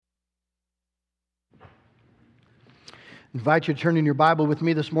I invite you to turn in your Bible with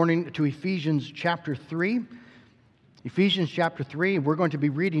me this morning to Ephesians chapter 3. Ephesians chapter 3, we're going to be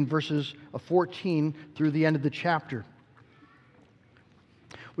reading verses 14 through the end of the chapter.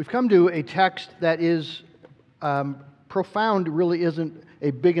 We've come to a text that is profound, really isn't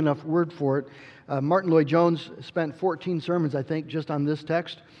a big enough word for it. Martin Lloyd-Jones spent 14 sermons, I think, just on this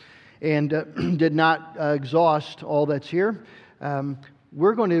text, and did not exhaust all that's here.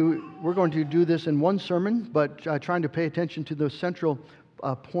 We're going to do this in one sermon, but trying to pay attention to the central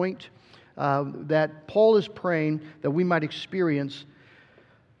point that Paul is praying that we might experience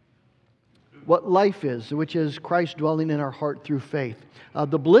what life is, which is Christ dwelling in our heart through faith.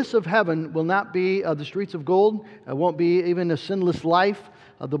 The bliss of heaven will not be the streets of gold. It won't be even a sinless life.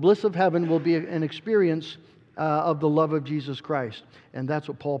 The bliss of heaven will be an experience of the love of Jesus Christ. And that's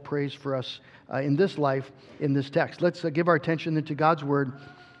what Paul prays for us in this life, in this text. Let's give our attention then to God's Word.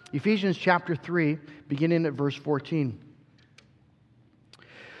 Ephesians chapter 3, beginning at verse 14.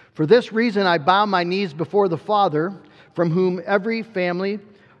 For this reason I bow my knees before the Father, from whom every family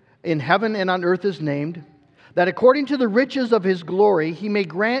in heaven and on earth is named, that according to the riches of His glory He may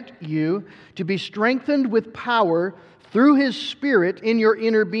grant you to be strengthened with power through His Spirit in your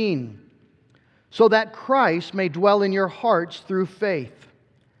inner being, so that Christ may dwell in your hearts through faith,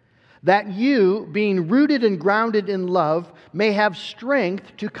 that you, being rooted and grounded in love, may have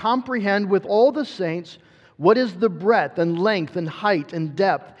strength to comprehend with all the saints what is the breadth and length and height and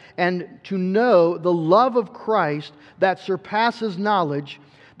depth, and to know the love of Christ that surpasses knowledge,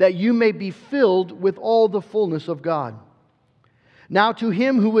 that you may be filled with all the fullness of God. Now to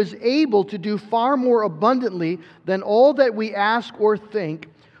Him who is able to do far more abundantly than all that we ask or think,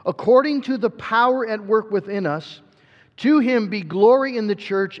 according to the power at work within us, to Him be glory in the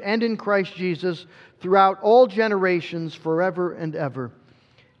church and in Christ Jesus throughout all generations, forever and ever.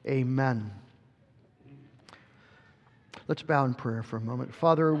 Amen. Let's bow in prayer for a moment.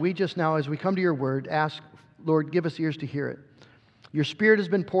 Father, we just now, as we come to Your Word, ask, Lord, give us ears to hear it. Your Spirit has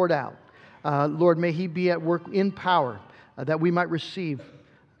been poured out. Lord, may He be at work in power, that we might receive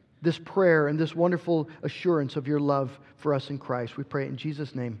this prayer and this wonderful assurance of Your love for us in Christ. We pray it in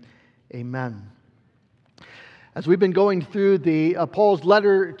Jesus' name. Amen. As we've been going through Paul's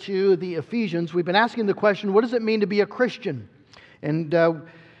letter to the Ephesians, we've been asking the question, what does it mean to be a Christian? And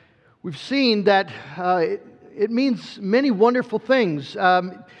we've seen that it means many wonderful things.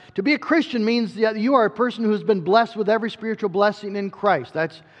 To be a Christian means that you are a person who's been blessed with every spiritual blessing in Christ.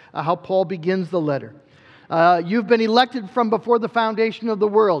 That's how Paul begins the letter. You've been elected from before the foundation of the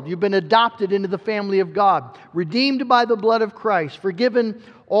world. You've been adopted into the family of God, redeemed by the blood of Christ, forgiven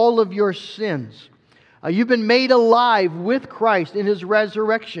all of your sins. You've been made alive with Christ in His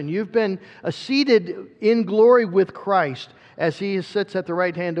resurrection. You've been seated in glory with Christ as He sits at the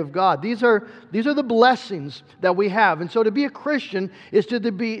right hand of God. These are the blessings that we have. And so to be a Christian is to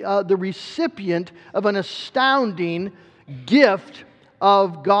be the recipient of an astounding gift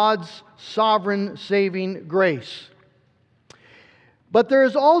of God's sovereign saving grace. But there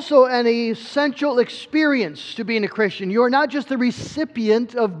is also an essential experience to being a Christian. You are not just the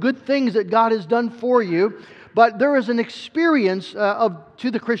recipient of good things that God has done for you, but there is an experience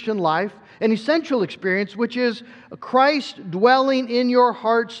to the Christian life, an essential experience, which is Christ dwelling in your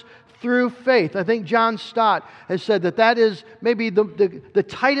hearts through faith. I think John Stott has said that is maybe the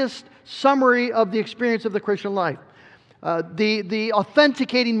tightest summary of the experience of the Christian life. The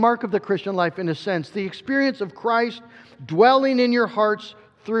authenticating mark of the Christian life, in a sense, the experience of Christ dwelling in your hearts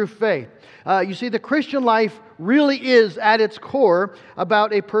through faith. You see, the Christian life really is, at its core,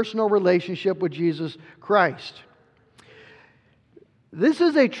 about a personal relationship with Jesus Christ. This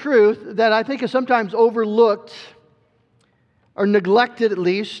is a truth that I think is sometimes overlooked, or neglected at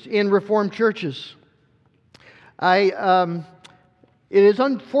least, in Reformed churches. It is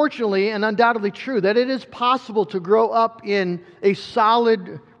unfortunately and undoubtedly true that it is possible to grow up in a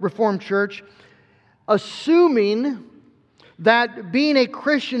solid Reformed church, assuming that being a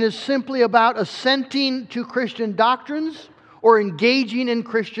Christian is simply about assenting to Christian doctrines or engaging in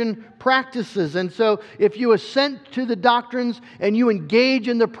Christian practices. And so if you assent to the doctrines and you engage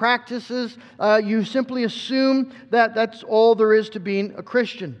in the practices, you simply assume that that's all there is to being a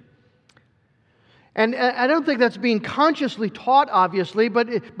Christian. And I don't think that's being consciously taught, obviously,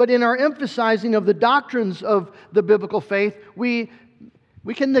 but in our emphasizing of the doctrines of the biblical faith, we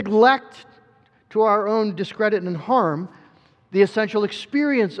can neglect, to our own discredit and harm, the essential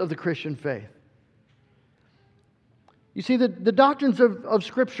experience of the Christian faith. You see, the doctrines of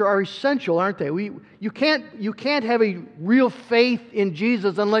Scripture are essential, aren't they? You can't have a real faith in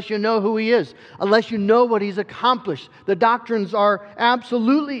Jesus unless you know who He is, unless you know what He's accomplished. The doctrines are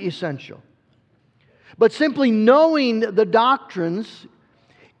absolutely essential. But simply knowing the doctrines,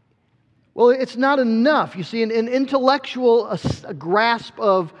 well, it's not enough. You see, an intellectual grasp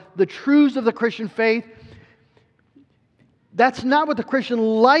of the truths of the Christian faith, that's not what the Christian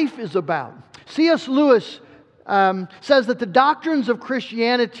life is about. C.S. Lewis says that the doctrines of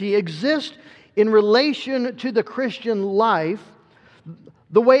Christianity exist in relation to the Christian life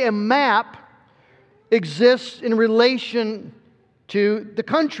the way a map exists in relation to the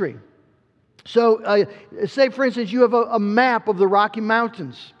country. So, say for instance, you have a map of the Rocky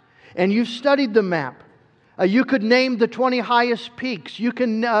Mountains, and you've studied the map. You could name the 20 highest peaks. You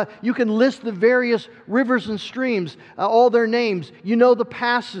can list the various rivers and streams, all their names. You know the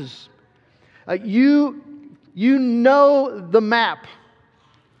passes. You know the map.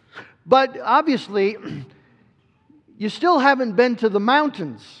 But obviously, you still haven't been to the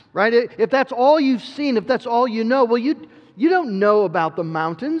mountains, right? If that's all you've seen, if that's all you know, well, you don't know about the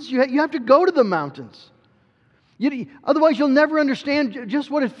mountains. You have to go to the mountains. Otherwise, you'll never understand just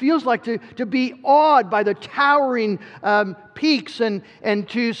what it feels like to be awed by the towering peaks and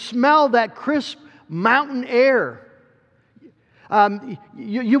to smell that crisp mountain air.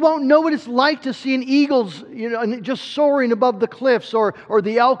 You won't know what it's like to see an eagle's, just soaring above the cliffs, or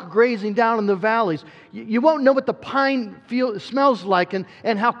the elk grazing down in the valleys. You won't know what the pine smells like, and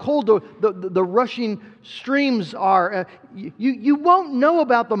how cold the rushing streams are. You won't know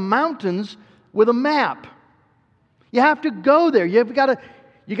about the mountains with a map. You have to go there. You got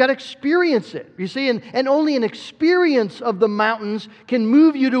to experience it. You see, and only an experience of the mountains can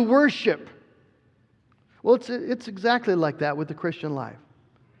move you to worship. Well, it's exactly like that with the Christian life.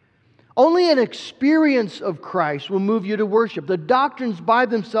 Only an experience of Christ will move you to worship. The doctrines by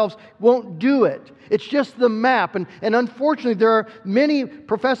themselves won't do it. It's just the map. And unfortunately, there are many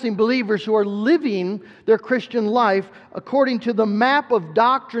professing believers who are living their Christian life according to the map of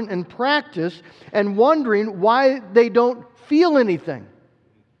doctrine and practice, and wondering why they don't feel anything,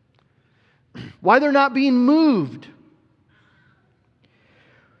 why they're not being moved.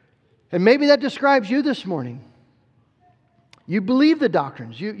 And maybe that describes you this morning. You believe the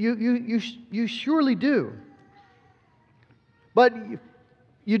doctrines. You surely do. But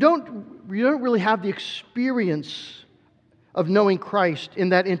you don't really have the experience of knowing Christ in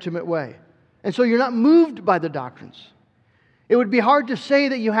that intimate way. And so you're not moved by the doctrines. It would be hard to say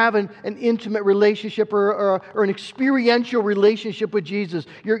that you have an intimate relationship or an experiential relationship with Jesus.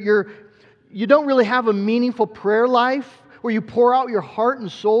 You don't really have a meaningful prayer life where you pour out your heart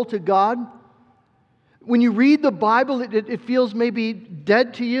and soul to God. When you read the Bible, it feels maybe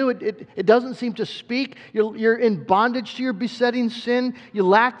dead to you. It doesn't seem to speak. You're in bondage to your besetting sin. You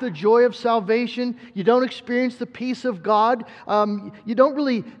lack the joy of salvation. You don't experience the peace of God. You don't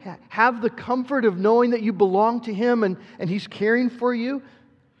really have the comfort of knowing that you belong to Him and He's caring for you.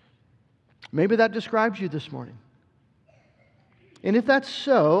 Maybe that describes you this morning. And if that's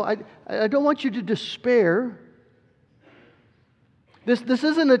so, I don't want you to despair. This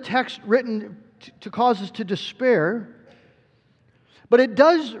isn't a text written to cause us to despair, but it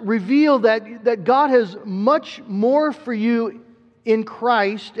does reveal that God has much more for you in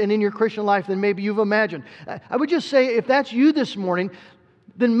Christ and in your Christian life than maybe you've imagined. I would just say, if that's you this morning,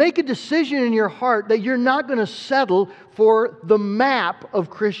 then make a decision in your heart that you're not going to settle for the map of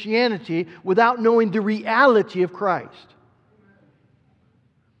Christianity without knowing the reality of Christ.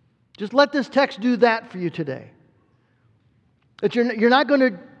 Just let this text do that for you today. That you're not going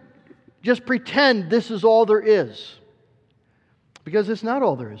to just pretend this is all there is. Because it's not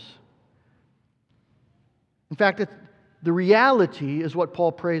all there is. In fact, the reality is what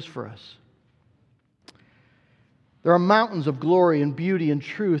Paul prays for us. There are mountains of glory and beauty and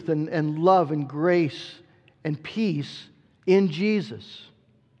truth and love and grace and peace in Jesus.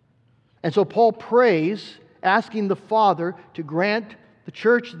 And so Paul prays, asking the Father to grant the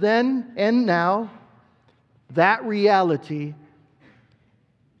church then and now that reality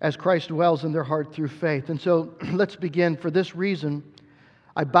as Christ dwells in their heart through faith. And so let's begin. For this reason,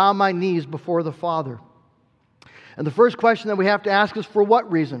 I bow my knees before the Father. And the first question that we have to ask is, for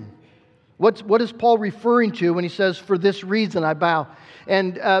what reason? What is Paul referring to when he says, for this reason I bow?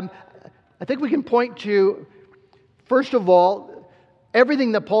 And I think we can point to, first of all,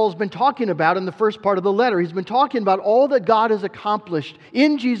 everything that Paul's been talking about in the first part of the letter. He's been talking about all that God has accomplished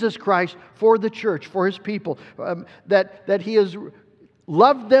in Jesus Christ for the church, for His people. That He has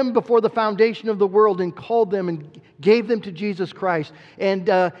loved them before the foundation of the world and called them and gave them to Jesus Christ. And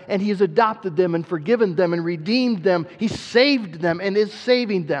He has adopted them and forgiven them and redeemed them. He saved them and is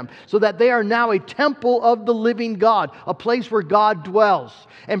saving them so that they are now a temple of the living God, a place where God dwells.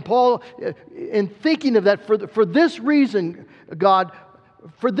 And Paul, in thinking of that, for this reason, God,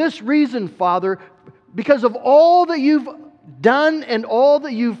 for this reason, Father, because of all that you've done and all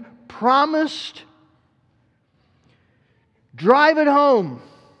that you've promised, drive it home.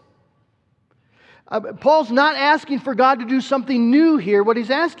 Paul's not asking for God to do something new here. What he's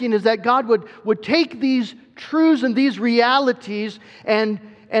asking is that God would take these truths and these realities and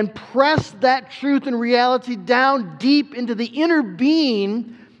press that truth and reality down deep into the inner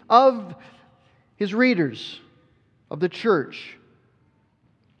being of his readers, of the church.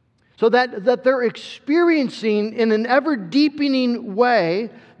 So that they're experiencing in an ever-deepening way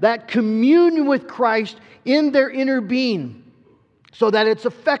that communion with Christ in their inner being, so that it's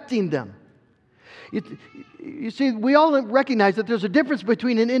affecting them. You see, we all recognize that there's a difference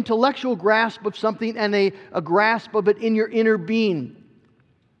between an intellectual grasp of something and a grasp of it in your inner being.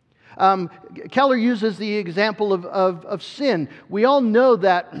 Keller uses the example of sin. We all know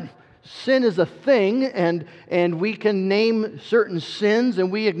that sin is a thing, and we can name certain sins, and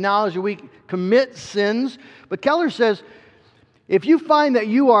we acknowledge that we commit sins. But Keller says, if you find that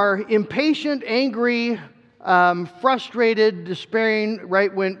you are impatient, angry, frustrated, despairing,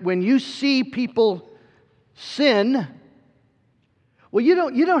 right, when you see people sin, well, you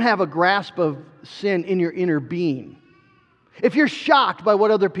don't have a grasp of sin in your inner being. If you're shocked by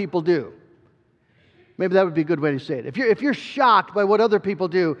what other people do, maybe that would be a good way to say it. If you're shocked by what other people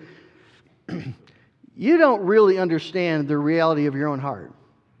do, you don't really understand the reality of your own heart.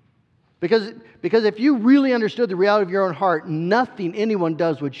 Because if you really understood the reality of your own heart, nothing anyone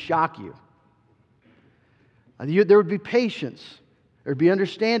does would shock you. There would be patience. There would be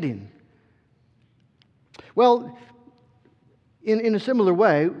understanding. Well, in a similar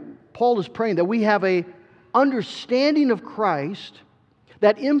way, Paul is praying that we have a understanding of Christ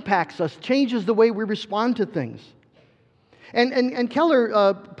that impacts us, changes the way we respond to things. And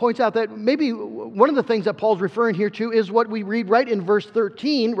Keller points out that maybe one of the things that Paul's referring here to is what we read right in verse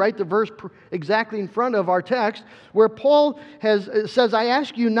 13, right, the verse exactly in front of our text, where Paul says, I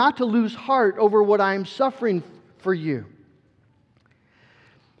ask you not to lose heart over what I am suffering for you.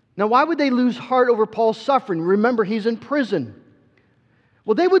 Now, why would they lose heart over Paul's suffering? Remember, he's in prison.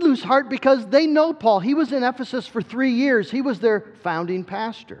 Well, they would lose heart because they know Paul. He was in Ephesus for 3 years. He was their founding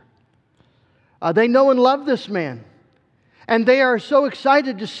pastor. They know and love this man. And they are so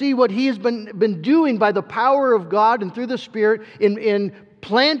excited to see what he has been doing by the power of God and through the Spirit in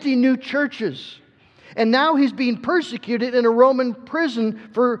planting new churches. And now he's being persecuted in a Roman prison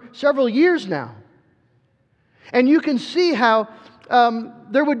for several years now. And you can see how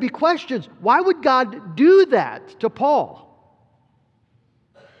there would be questions. Why would God do that to Paul?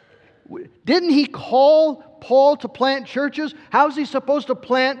 Didn't he call Paul to plant churches? How is he supposed to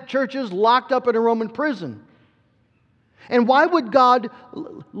plant churches locked up in a Roman prison? And why would God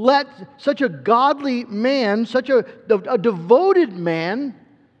let such a godly man, such a devoted man,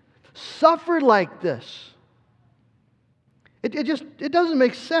 suffer like this? It doesn't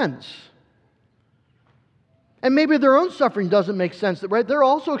make sense. And maybe their own suffering doesn't make sense, right? They're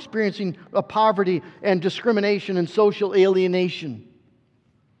also experiencing poverty and discrimination and social alienation.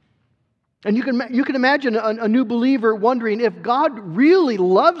 And you can imagine a new believer wondering, if God really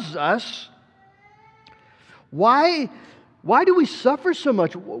loves us, why do we suffer so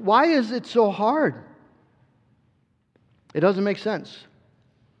much? Why is it so hard? It doesn't make sense.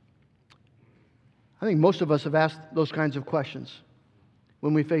 I think most of us have asked those kinds of questions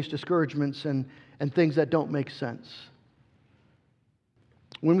when we face discouragements and things that don't make sense.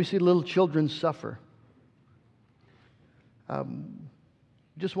 When we see little children suffer,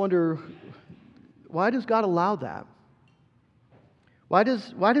 just wonder, why does God allow that? Why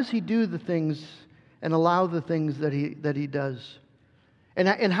does He do the things and allow the things that He does?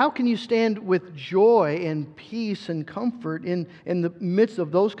 And how can you stand with joy and peace and comfort in the midst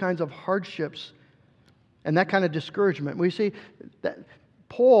of those kinds of hardships and that kind of discouragement? We see that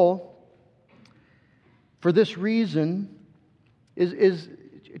Paul, for this reason, is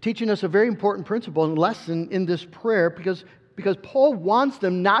teaching us a very important principle and lesson in this prayer, because Paul wants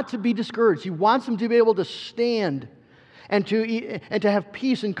them not to be discouraged. He wants them to be able to stand and to have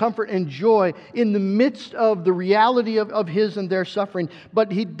peace and comfort and joy in the midst of the reality of his and their suffering.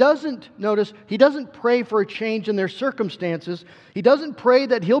 But he doesn't pray for a change in their circumstances. He doesn't pray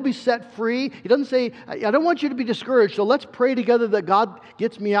that he'll be set free. He doesn't say, I don't want you to be discouraged, so let's pray together that God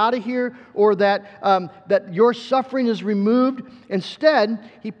gets me out of here, or that your suffering is removed. Instead,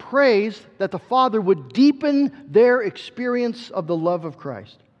 he prays that the Father would deepen their experience of the love of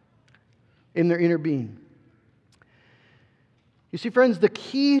Christ in their inner being. You see, friends, the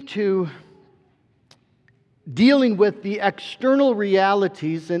key to dealing with the external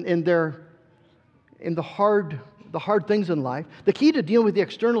realities in the hard things in life, the key to dealing with the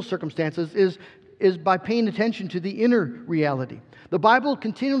external circumstances is by paying attention to the inner reality. The Bible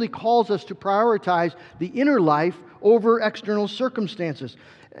continually calls us to prioritize the inner life over external circumstances.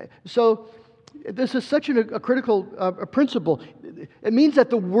 So this is such a critical principle. It means that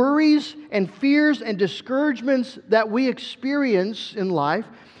the worries and fears and discouragements that we experience in life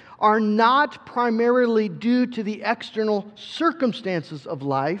are not primarily due to the external circumstances of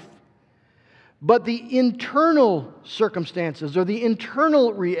life, but the internal circumstances or the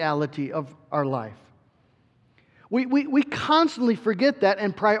internal reality of our life. We constantly forget that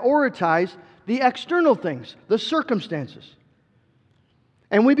and prioritize the external things, the circumstances.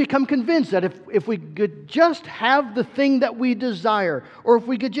 And we become convinced that if we could just have the thing that we desire, or if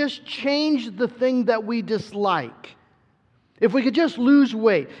we could just change the thing that we dislike, if we could just lose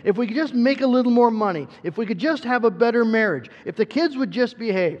weight, if we could just make a little more money, if we could just have a better marriage, if the kids would just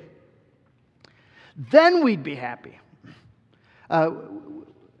behave, then we'd be happy.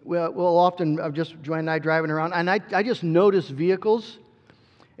 We'll often, just Joanne and I driving around, and I just notice vehicles,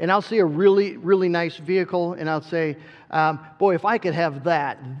 and I'll see a really, really nice vehicle, and I'll say, boy, if I could have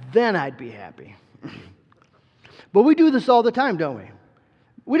that, then I'd be happy. But we do this all the time, don't we?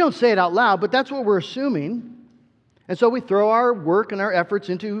 We don't say it out loud, but that's what we're assuming. And so we throw our work and our efforts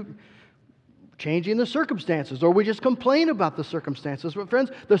into changing the circumstances, or we just complain about the circumstances. But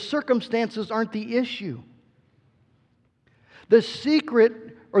friends, the circumstances aren't the issue. The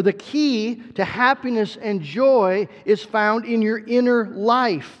secret or the key to happiness and joy is found in your inner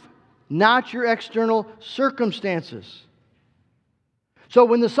life, not your external circumstances. So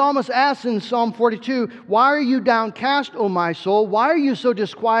when the psalmist asks in Psalm 42, "Why are you downcast, O my soul? Why are you so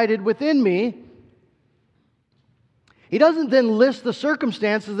disquieted within me?" He doesn't then list the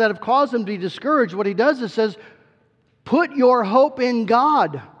circumstances that have caused him to be discouraged. What he does is says, "Put your hope in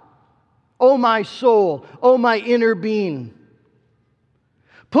God, O my soul, O my inner being."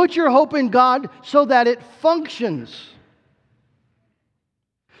 Put your hope in God so that it functions,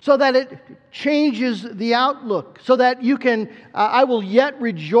 so that it changes the outlook, so that you can, I will yet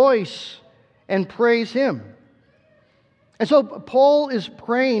rejoice and praise Him. And so Paul is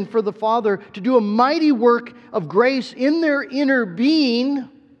praying for the Father to do a mighty work of grace in their inner being,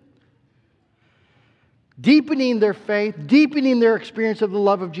 deepening their faith, deepening their experience of the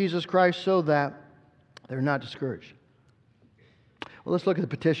love of Jesus Christ so that they're not discouraged. Well, let's look at the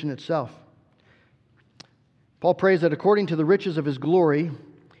petition itself. Paul prays that according to the riches of His glory,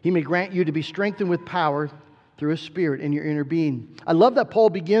 He may grant you to be strengthened with power through His Spirit in your inner being. I love that Paul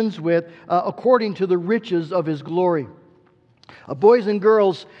begins with, according to the riches of His glory. Boys and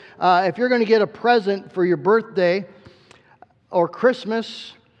girls, if you're going to get a present for your birthday or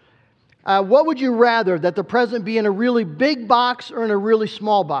Christmas, what would you rather, that the present be in a really big box or in a really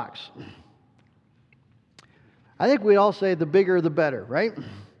small box? I think we all say the bigger the better, right?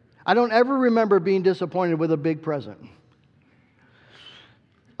 I don't ever remember being disappointed with a big present.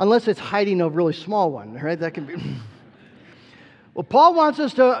 Unless it's hiding a really small one, right? That can be. Well, Paul wants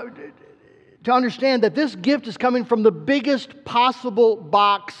us to understand that this gift is coming from the biggest possible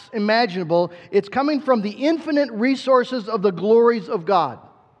box imaginable. It's coming from the infinite resources of the glories of God.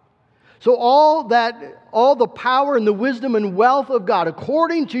 So all the power and the wisdom and wealth of God,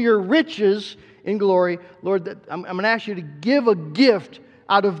 according to your riches in glory, Lord, I'm going to ask you to give a gift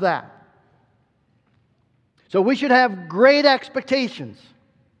out of that. So we should have great expectations.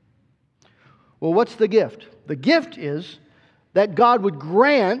 Well, what's the gift? The gift is that God would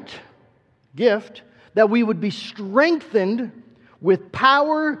grant that we would be strengthened with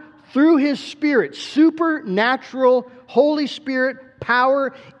power through His Spirit, supernatural Holy Spirit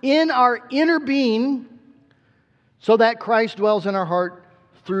power in our inner being, so that Christ dwells in our heart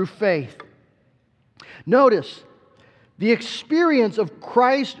through faith. Notice, the experience of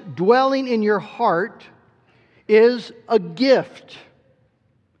Christ dwelling in your heart is a gift.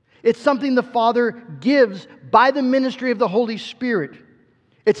 It's something the Father gives by the ministry of the Holy Spirit.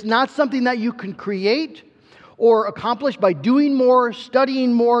 It's not something that you can create or accomplish by doing more,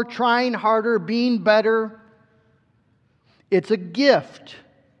 studying more, trying harder, being better. It's a gift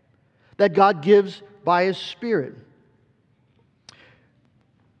that God gives by His Spirit.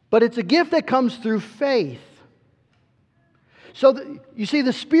 But it's a gift that comes through faith. So you see,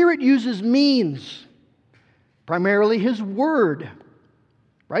 the Spirit uses means, primarily His Word,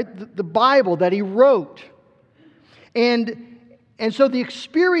 right? The Bible that He wrote. And so the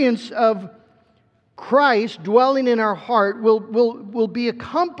experience of Christ dwelling in our heart will be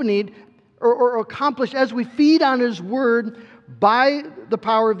accompanied or accomplished as we feed on His Word by the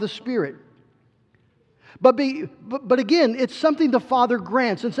power of the Spirit. But again, it's something the Father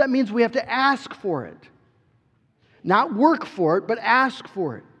grants, and so that means we have to ask for it. Not work for it, but ask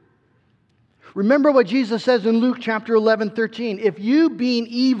for it. Remember what Jesus says in Luke chapter 11:13. If you, being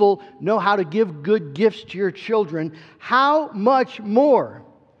evil, know how to give good gifts to your children, how much more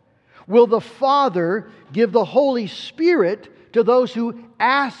will the Father give the Holy Spirit to those who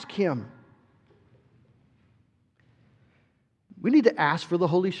ask Him? We need to ask for the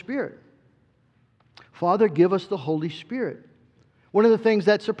Holy Spirit. Father, give us the Holy Spirit. One of the things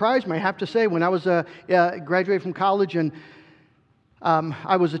that surprised me, I have to say, when I was graduated from college and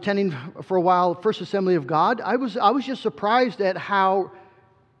I was attending for a while First Assembly of God, I was just surprised at how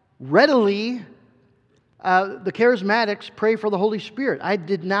readily the charismatics pray for the Holy Spirit. I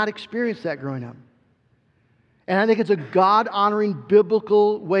did not experience that growing up. And I think it's a God-honoring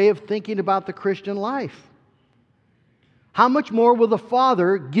biblical way of thinking about the Christian life. How much more will the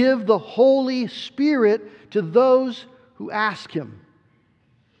Father give the Holy Spirit to those who ask Him?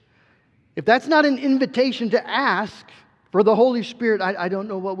 If that's not an invitation to ask for the Holy Spirit, I don't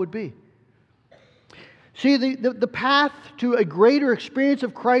know what would be. See, the path to a greater experience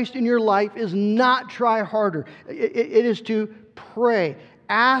of Christ in your life is not try harder. It is to pray.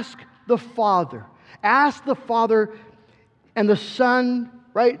 Ask the Father. Ask the Father and the Son,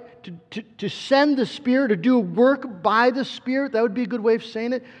 right, to send the Spirit, to do work by the Spirit. That would be a good way of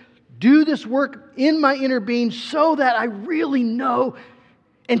saying it. Do this work in my inner being so that I really know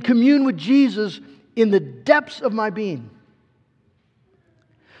and commune with Jesus in the depths of my being.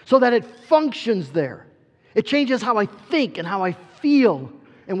 So that it functions there. It changes how I think and how I feel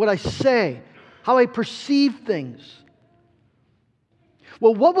and what I say, how I perceive things.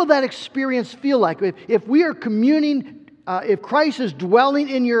 Well, what will that experience feel like? If we are communing, if Christ is dwelling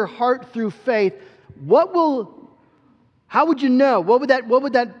in your heart through faith, how would you know? What would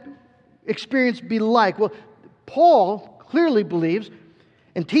that experience be like? Well, Paul clearly believes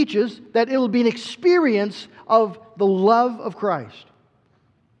and teaches that it will be an experience of the love of Christ.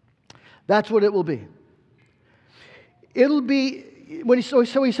 That's what it will be. It'll be, so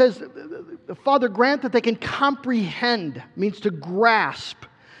he says, Father, grant that they can comprehend, means to grasp,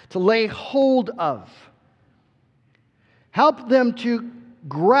 to lay hold of. Help them to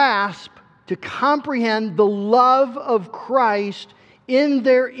grasp, to comprehend the love of Christ in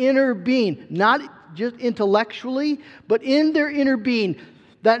their inner being. Not just intellectually, but in their inner being,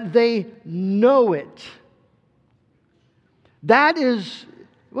 that they know it. That is,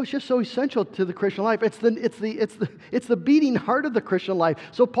 well, it's just so essential to the Christian life. It's the beating heart of the Christian life.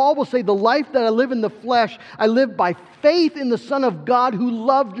 So Paul will say, the life that I live in the flesh, I live by faith in the Son of God who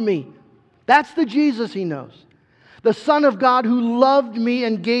loved me. That's the Jesus he knows. The Son of God who loved me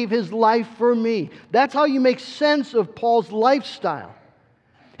and gave His life for me. That's how you make sense of Paul's lifestyle.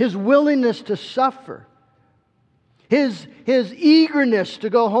 His willingness to suffer. His eagerness to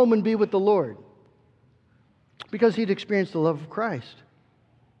go home and be with the Lord. Because he'd experienced the love of Christ.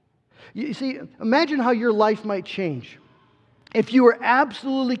 You see, imagine how your life might change if you were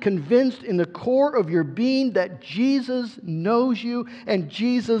absolutely convinced in the core of your being that Jesus knows you and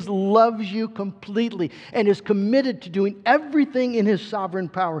Jesus loves you completely and is committed to doing everything in His sovereign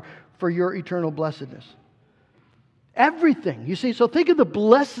power for your eternal blessedness. Everything. You see, so think of the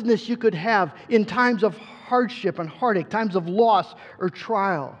blessedness you could have in times of hardship and heartache, times of loss or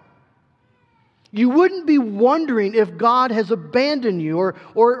trial. You wouldn't be wondering if God has abandoned you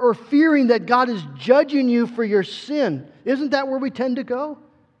or fearing that God is judging you for your sin. Isn't that where we tend to go?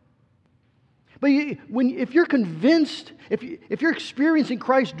 But if you're convinced, if you're experiencing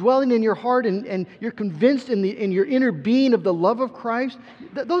Christ dwelling in your heart and you're convinced in your inner being of the love of Christ,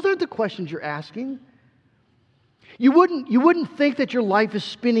 those aren't the questions you're asking. You wouldn't think that your life is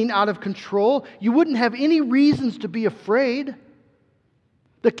spinning out of control. You wouldn't have any reasons to be afraid.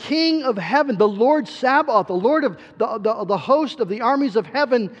 The King of heaven, the Lord Sabaoth, the Lord of the host of the armies of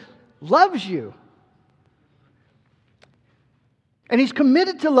heaven loves you. And He's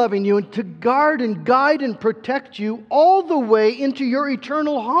committed to loving you and to guard and guide and protect you all the way into your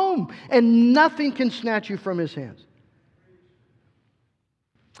eternal home. And nothing can snatch you from His hands.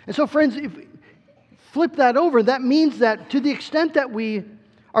 And so, friends, if flip that over, that means that to the extent that we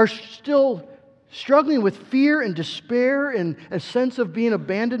are still struggling with fear and despair and a sense of being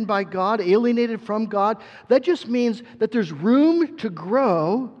abandoned by God, alienated from God, that just means that there's room to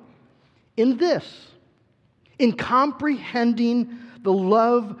grow in this, in comprehending the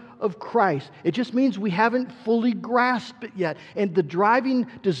love of Christ. It just means we haven't fully grasped it yet. And the driving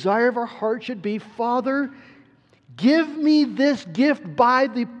desire of our heart should be, Father, give me this gift by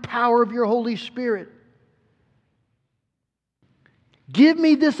the power of your Holy Spirit. Give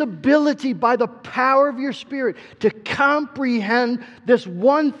me this ability by the power of your Spirit to comprehend this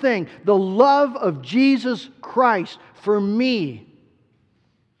one thing, the love of Jesus Christ for me.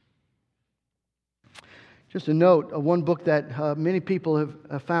 Just a note, one book that many people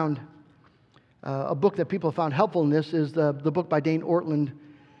have found, a book that people have found helpful in this is the book by Dane Ortland,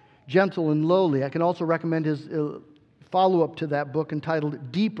 Gentle and Lowly. I can also recommend his follow-up to that book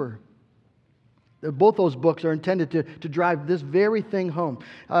entitled Deeper. Both those books are intended to drive this very thing home.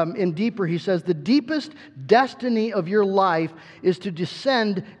 In Deeper, he says, the deepest destiny of your life is to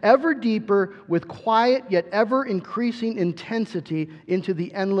descend ever deeper with quiet yet ever increasing intensity into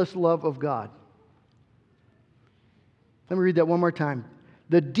the endless love of God. Let me read that one more time.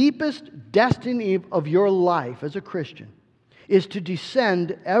 The deepest destiny of your life as a Christian is to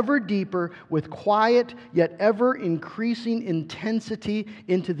descend ever deeper with quiet yet ever increasing intensity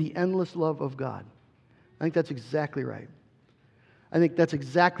into the endless love of God. I think that's exactly right. I think that's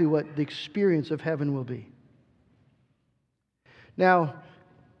exactly what the experience of heaven will be. Now,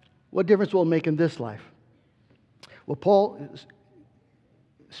 what difference will it make in this life? Well, Paul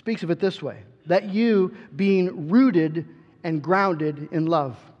speaks of it this way, that you being rooted and grounded in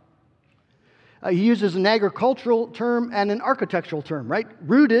love. He uses an agricultural term and an architectural term, right?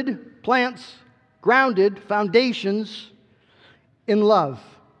 Rooted, plants, grounded, foundations in love.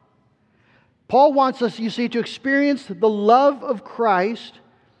 Paul wants us, you see, to experience the love of Christ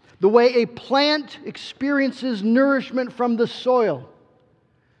the way a plant experiences nourishment from the soil.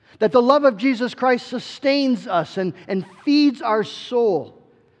 That the love of Jesus Christ sustains us and feeds our soul.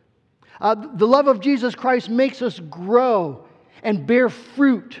 The love of Jesus Christ makes us grow and bear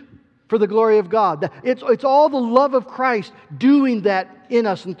fruit for the glory of God. It's all the love of Christ doing that in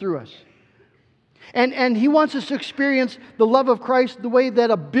us and through us. And He wants us to experience the love of Christ the way that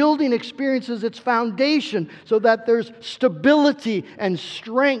a building experiences its foundation, so that there's stability and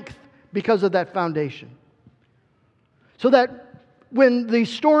strength because of that foundation. So that when the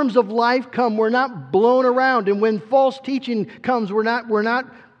storms of life come, we're not blown around. And when false teaching comes, we're not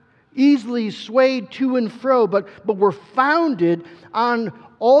easily swayed to and fro, but we're founded on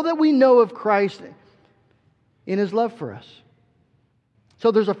all that we know of Christ in His love for us.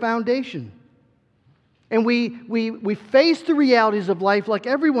 So there's a foundation. And we face the realities of life like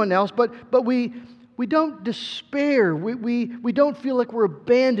everyone else, but we don't despair. We don't feel like we're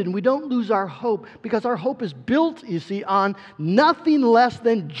abandoned. We don't lose our hope, because our hope is built, you see, on nothing less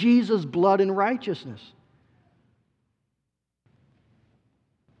than Jesus' blood and righteousness.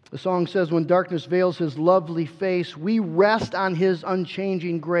 The song says, when darkness veils His lovely face, we rest on His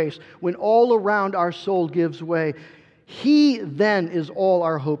unchanging grace. When all around our soul gives way, He then is all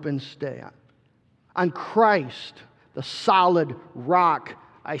our hope and stay. On Christ, the solid rock,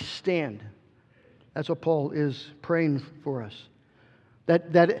 I stand. That's what Paul is praying for us.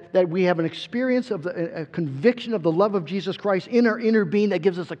 That we have an experience of a conviction of the love of Jesus Christ in our inner being that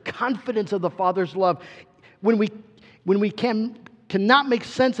gives us a confidence of the Father's love. When we cannot make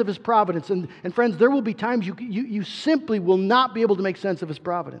sense of His providence. And friends, there will be times you simply will not be able to make sense of His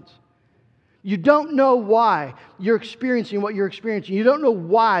providence. You don't know why you're experiencing what you're experiencing. You don't know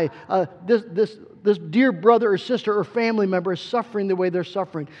why this dear brother or sister or family member is suffering the way they're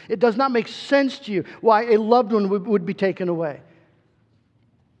suffering. It does not make sense to you why a loved one would be taken away.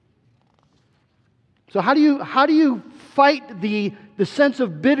 So how do you fight the sense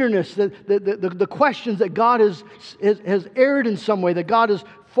of bitterness, the questions that God has erred in some way, that God has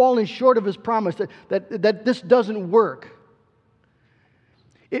fallen short of His promise, that this doesn't work?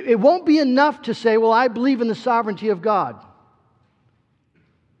 It won't be enough to say, well, I believe in the sovereignty of God.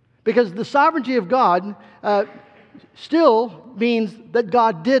 Because the sovereignty of God still means that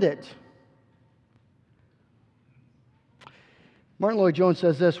God did it. Martin Lloyd-Jones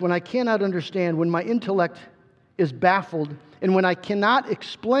says this, when I cannot understand, when my intellect is baffled, and when I cannot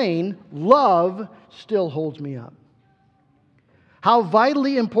explain, love still holds me up. How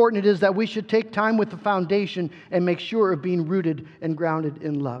vitally important it is that we should take time with the foundation and make sure of being rooted and grounded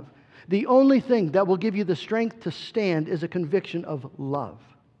in love. The only thing that will give you the strength to stand is a conviction of love.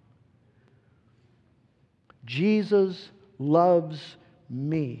 Jesus loves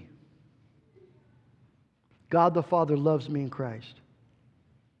me. God the Father loves me in Christ.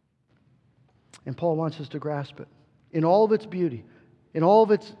 And Paul wants us to grasp it in all of its beauty, in all of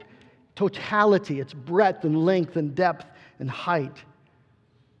its totality, its breadth and length and depth and height.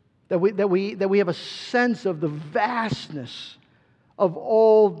 That we have a sense of the vastness of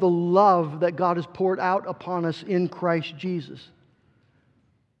all the love that God has poured out upon us in Christ Jesus.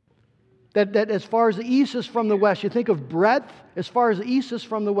 That as far as the east is from the west, you think of breadth, as far as the east is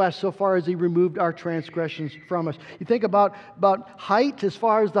from the west, so far as He removed our transgressions from us. You think about height, as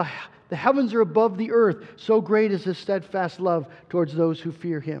far as the heavens are above the earth, so great is His steadfast love towards those who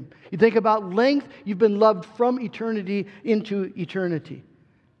fear Him. You think about length, you've been loved from eternity into eternity.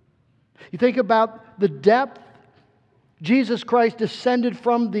 You think about the depth. Jesus Christ descended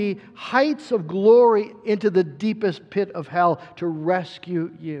from the heights of glory into the deepest pit of hell to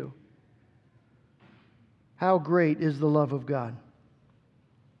rescue you. How great is the love of God?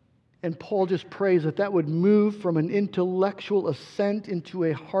 And Paul just prays that that would move from an intellectual assent into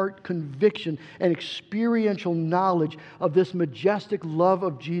a heart conviction and experiential knowledge of this majestic love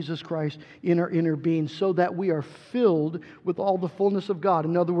of Jesus Christ in our inner being, so that we are filled with all the fullness of God.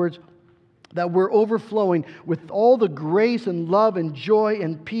 In other words, that we're overflowing with all the grace and love and joy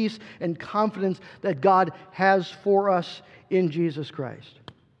and peace and confidence that God has for us in Jesus Christ.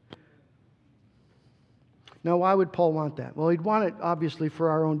 Now, why would Paul want that? Well, he'd want it, obviously, for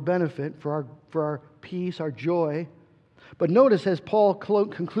our own benefit, for our peace, our joy. But notice, as Paul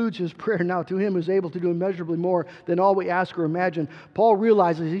concludes his prayer, now to him who's able to do immeasurably more than all we ask or imagine, Paul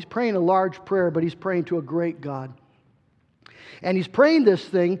realizes he's praying a large prayer, but he's praying to a great God. And he's praying this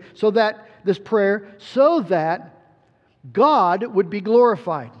prayer so that God would be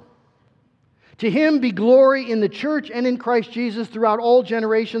glorified. To Him be glory in the church and in Christ Jesus throughout all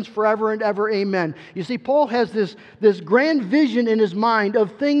generations, forever and ever. Amen. You see, Paul has this grand vision in his mind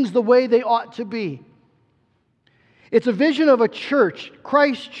of things the way they ought to be. It's a vision of a church,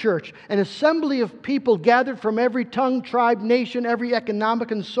 Christ's church, an assembly of people gathered from every tongue, tribe, nation, every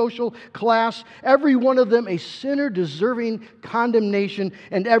economic and social class, every one of them a sinner deserving condemnation,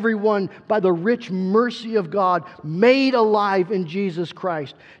 and every one by the rich mercy of God made alive in Jesus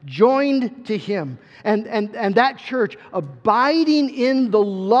Christ, joined to Him. And that church, abiding in the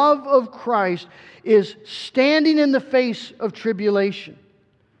love of Christ, is standing in the face of tribulation.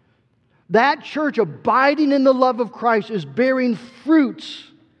 That church abiding in the love of Christ is bearing fruits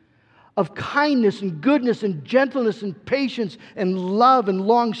of kindness and goodness and gentleness and patience and love and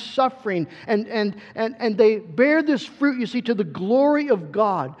long-suffering. And they bear this fruit, you see, to the glory of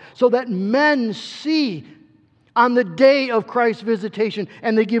God, so that men see on the day of Christ's visitation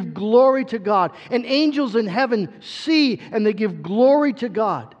and they give glory to God. And angels in heaven see and they give glory to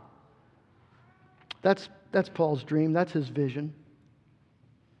God. That's Paul's dream. That's his vision.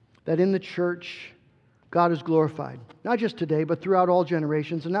 That in the church, God is glorified. Not just today, but throughout all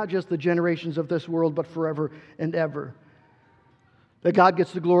generations, and not just the generations of this world, but forever and ever. That God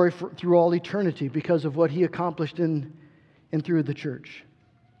gets the glory through all eternity because of what He accomplished in and through the church.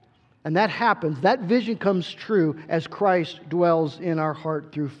 And that happens, that vision comes true as Christ dwells in our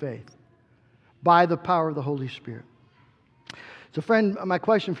heart through faith, by the power of the Holy Spirit. So friend, my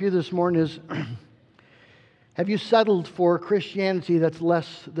question for you this morning is, have you settled for Christianity that's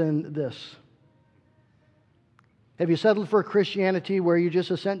less than this? Have you settled for a Christianity where you just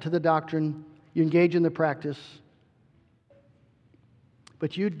assent to the doctrine, you engage in the practice,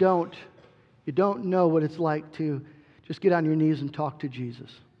 but you don't know what it's like to just get on your knees and talk to Jesus?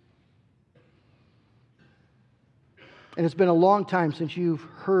 And it's been a long time since you've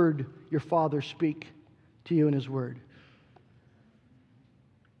heard your Father speak to you in His Word.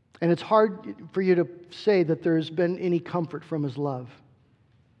 And it's hard for you to say that there's been any comfort from His love,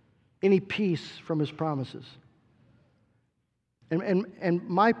 any peace from His promises. And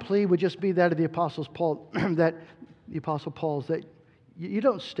my plea would just be that of the Apostle Paul's, that you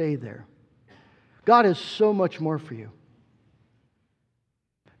don't stay there. God has so much more for you.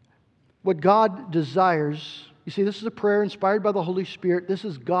 What God desires, you see, this is a prayer inspired by the Holy Spirit. This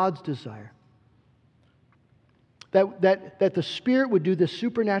is God's desire. That the Spirit would do this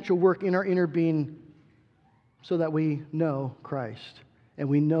supernatural work in our inner being so that we know Christ and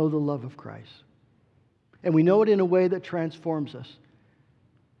we know the love of Christ. And we know it in a way that transforms us,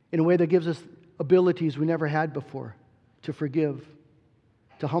 in a way that gives us abilities we never had before, to forgive,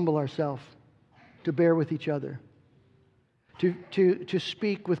 to humble ourselves, to bear with each other, to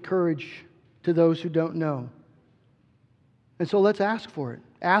speak with courage to those who don't know. And so let's ask for it.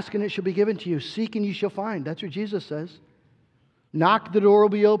 Ask and it shall be given to you. Seek and you shall find. That's what Jesus says. Knock, the door will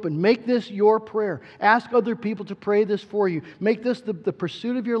be open. Make this your prayer. Ask other people to pray this for you. Make this the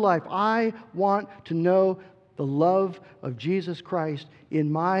pursuit of your life. I want to know the love of Jesus Christ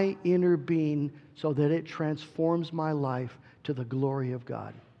in my inner being so that it transforms my life to the glory of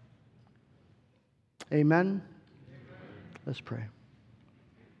God. Amen? Let's pray.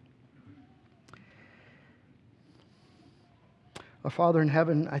 Our Father in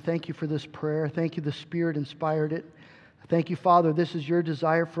heaven, I thank You for this prayer. I thank You the Spirit inspired it. I thank You, Father, this is Your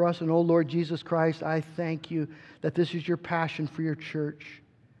desire for us. And, oh Lord Jesus Christ, I thank You that this is Your passion for Your church.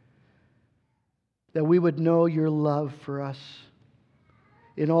 That we would know Your love for us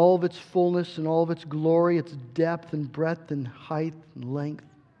in all of its fullness and all of its glory, its depth and breadth and height and length.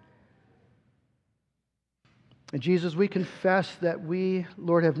 And Jesus, we confess that we,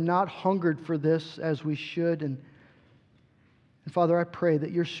 Lord, have not hungered for this as we should. And Father, I pray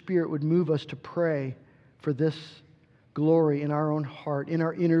that your Spirit would move us to pray for this glory in our own heart, in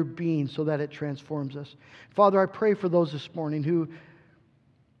our inner being, so that it transforms us. Father, I pray for those this morning who've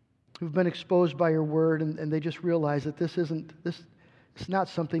been exposed by your word and they just realize that it's not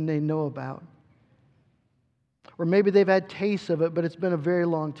something they know about. Or maybe they've had tastes of it, but it's been a very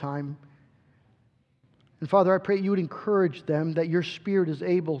long time. And Father, I pray you would encourage them that your Spirit is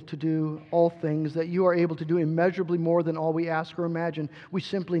able to do all things, that you are able to do immeasurably more than all we ask or imagine. We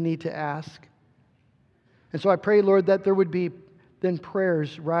simply need to ask. And so I pray, Lord, that there would be then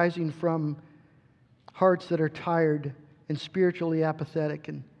prayers rising from hearts that are tired and spiritually apathetic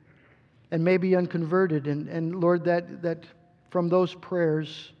and maybe unconverted. And Lord, that from those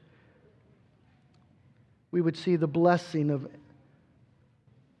prayers we would see the blessing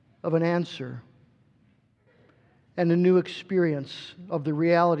of an answer and a new experience of the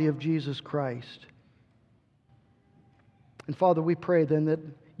reality of Jesus Christ. And Father, we pray then that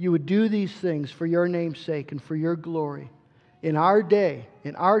you would do these things for your name's sake and for your glory in our day,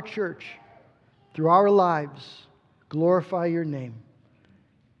 in our church, through our lives. Glorify your name.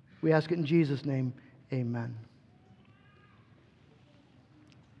 We ask it in Jesus' name. Amen.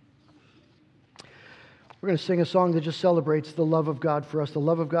 We're going to sing a song that just celebrates the love of God for us. The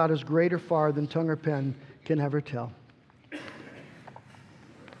love of God is greater far than tongue or pen can ever tell.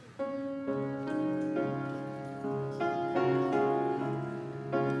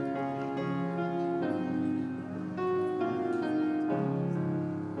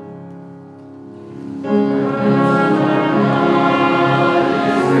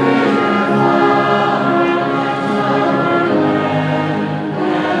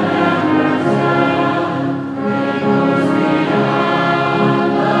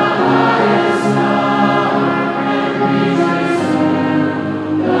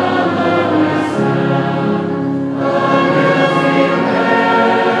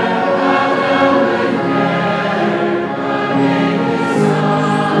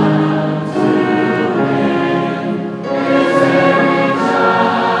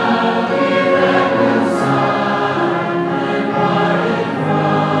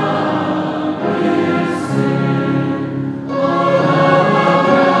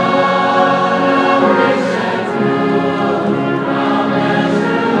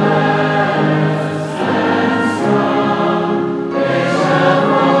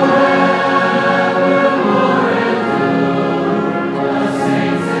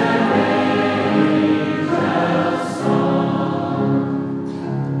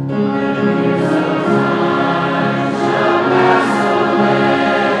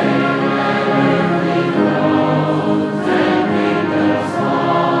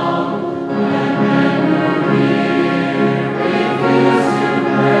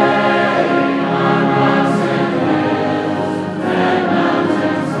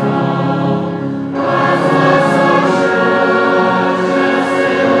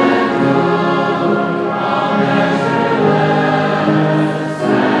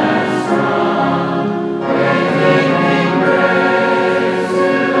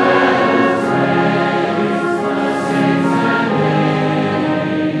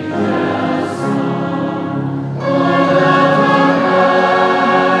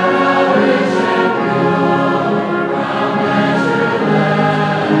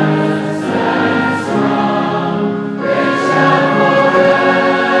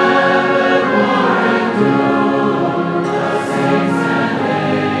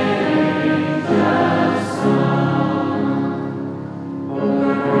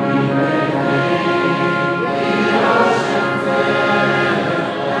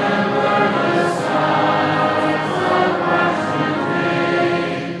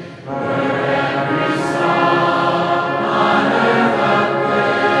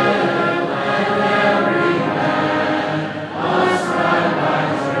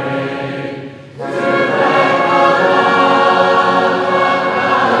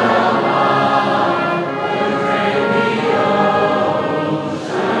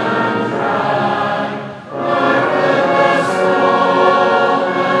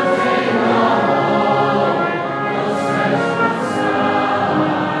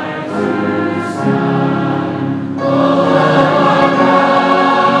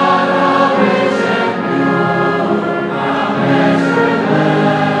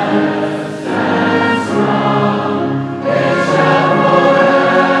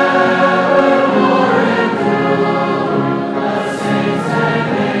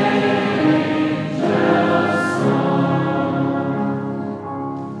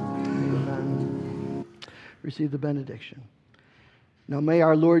 resurrection. Now may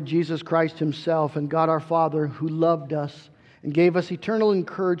our Lord Jesus Christ himself and God our Father, who loved us and gave us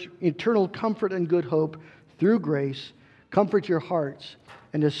eternal comfort and good hope through grace, comfort your hearts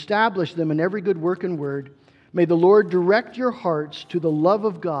and establish them in every good work and word. May the Lord direct your hearts to the love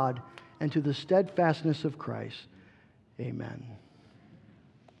of God and to the steadfastness of Christ. Amen.